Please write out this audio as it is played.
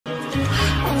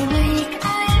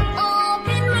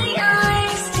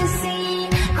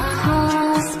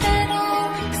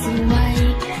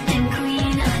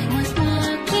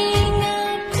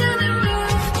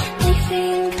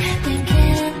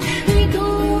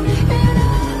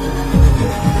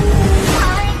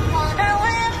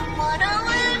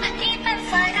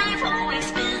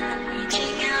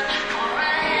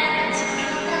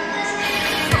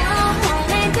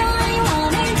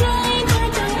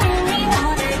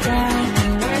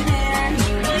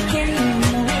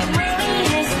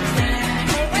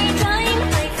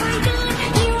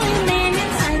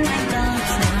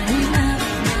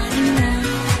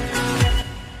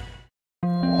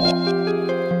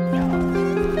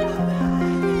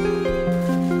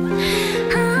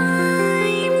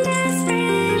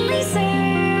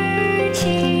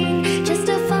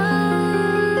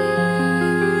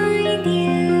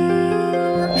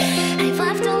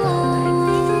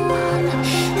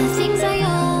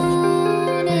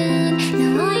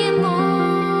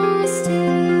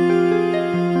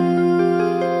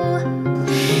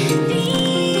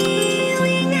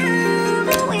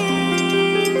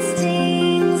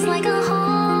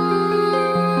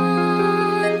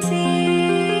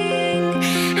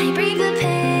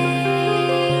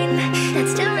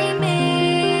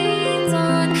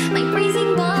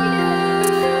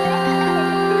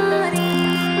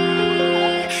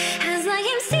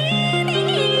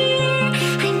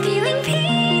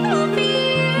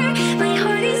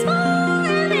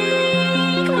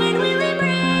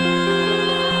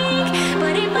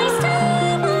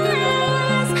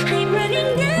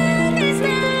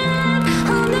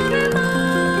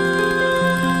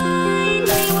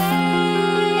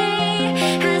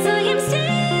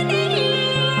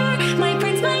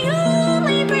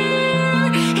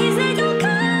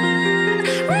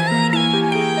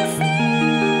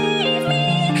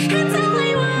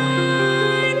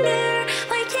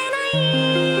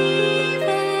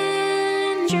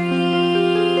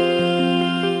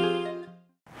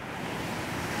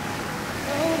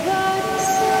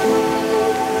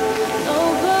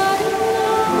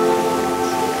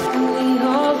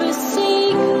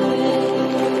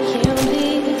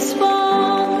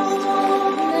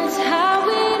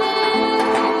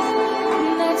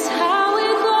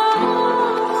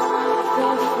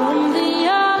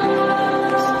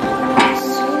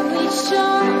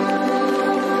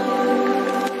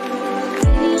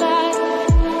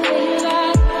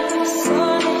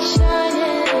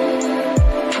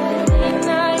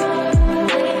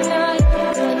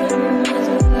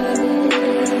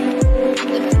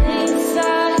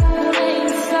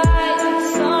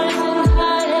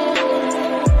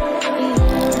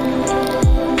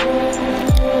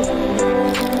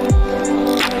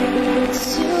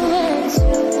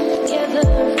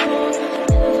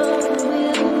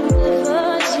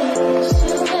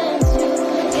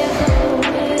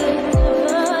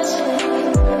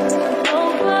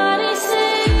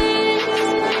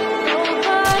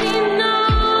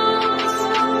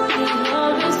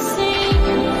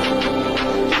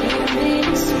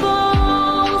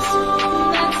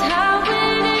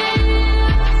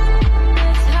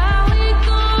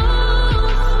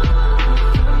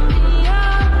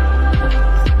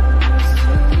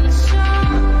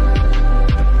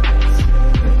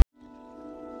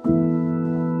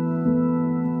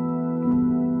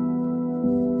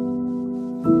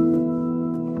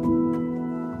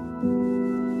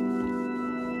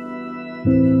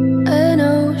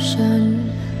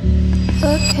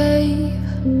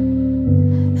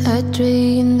A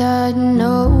dream that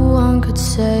no one could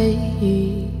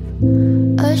save,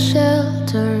 a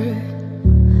shelter,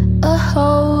 a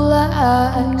whole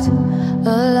act,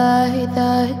 a light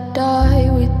that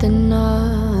died with the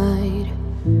night.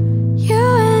 You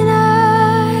and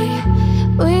I,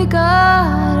 we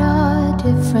got our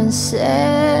differences,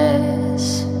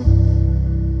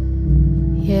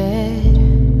 yet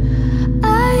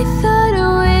I thought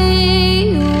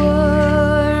we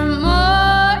were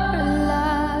more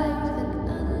alike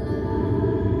than alive.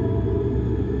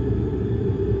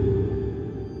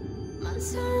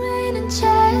 Months of rain and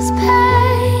chest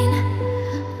pain,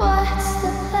 what's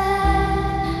the plan?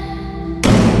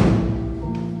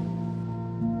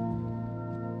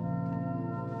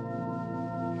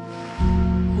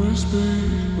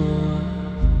 Whispered by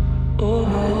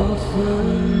nothing,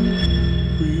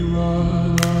 we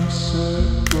run our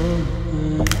separate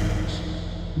ways.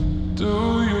 Do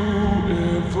you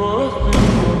ever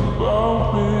think about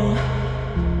me,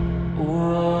 or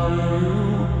are you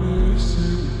busy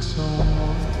with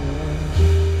something?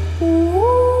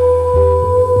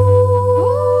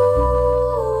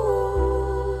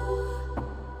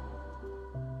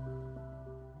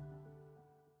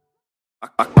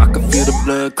 I can feel the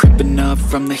blood creeping up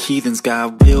from the heathens.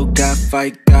 Got will, got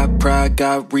fight, got pride,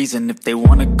 got reason. If they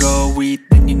wanna go eat,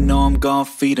 then you know I'm gon'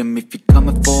 feed them. If you're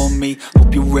coming for me,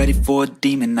 hope you're ready for a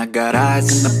demon. I got eyes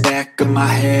in the back of my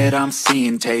head, I'm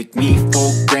seeing. Take me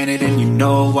for granted and you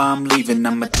know I'm leaving.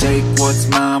 I'ma take what's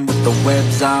mine with the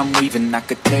webs I'm weaving. I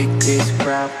could take this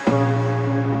crap from.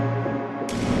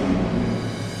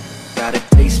 Got a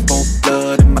taste for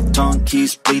blood and my tongue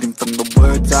keeps bleeding from the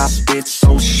words I spit.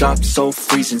 So sharp, so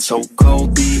freezing, so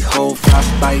cold. Behold,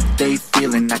 frostbite they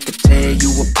feeling. I could tear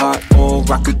you apart or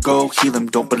I could go heal them.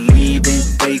 Don't believe in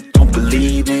fate, don't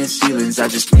believe in ceilings. I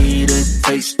just need a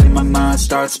taste and my mind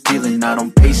starts peeling. I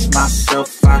don't pace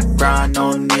myself, I grind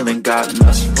on kneeling. Got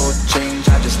lust for change,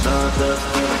 I just love the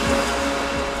feeling.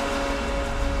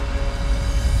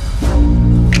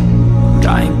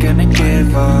 I ain't gonna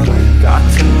give up. Got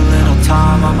too little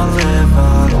time, I'ma live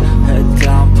up. Head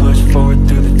down, push forward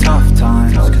through the tough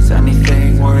times. Cause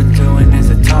anything worth doing is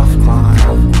a tough climb.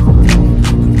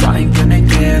 I ain't gonna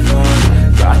give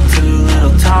up. Got too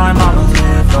little time, I'ma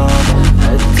live up.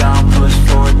 Head down, push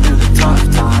forward through the tough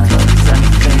times. Cause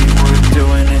anything worth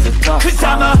doing is a tough climb. Cause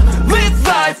I'ma live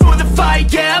life for the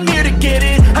fight, yeah, I'm here to get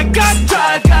it. I got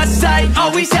drive, got sight,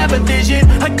 always have a vision.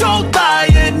 I don't lie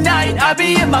at night, I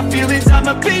be in my feelings,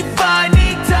 I'ma be fine.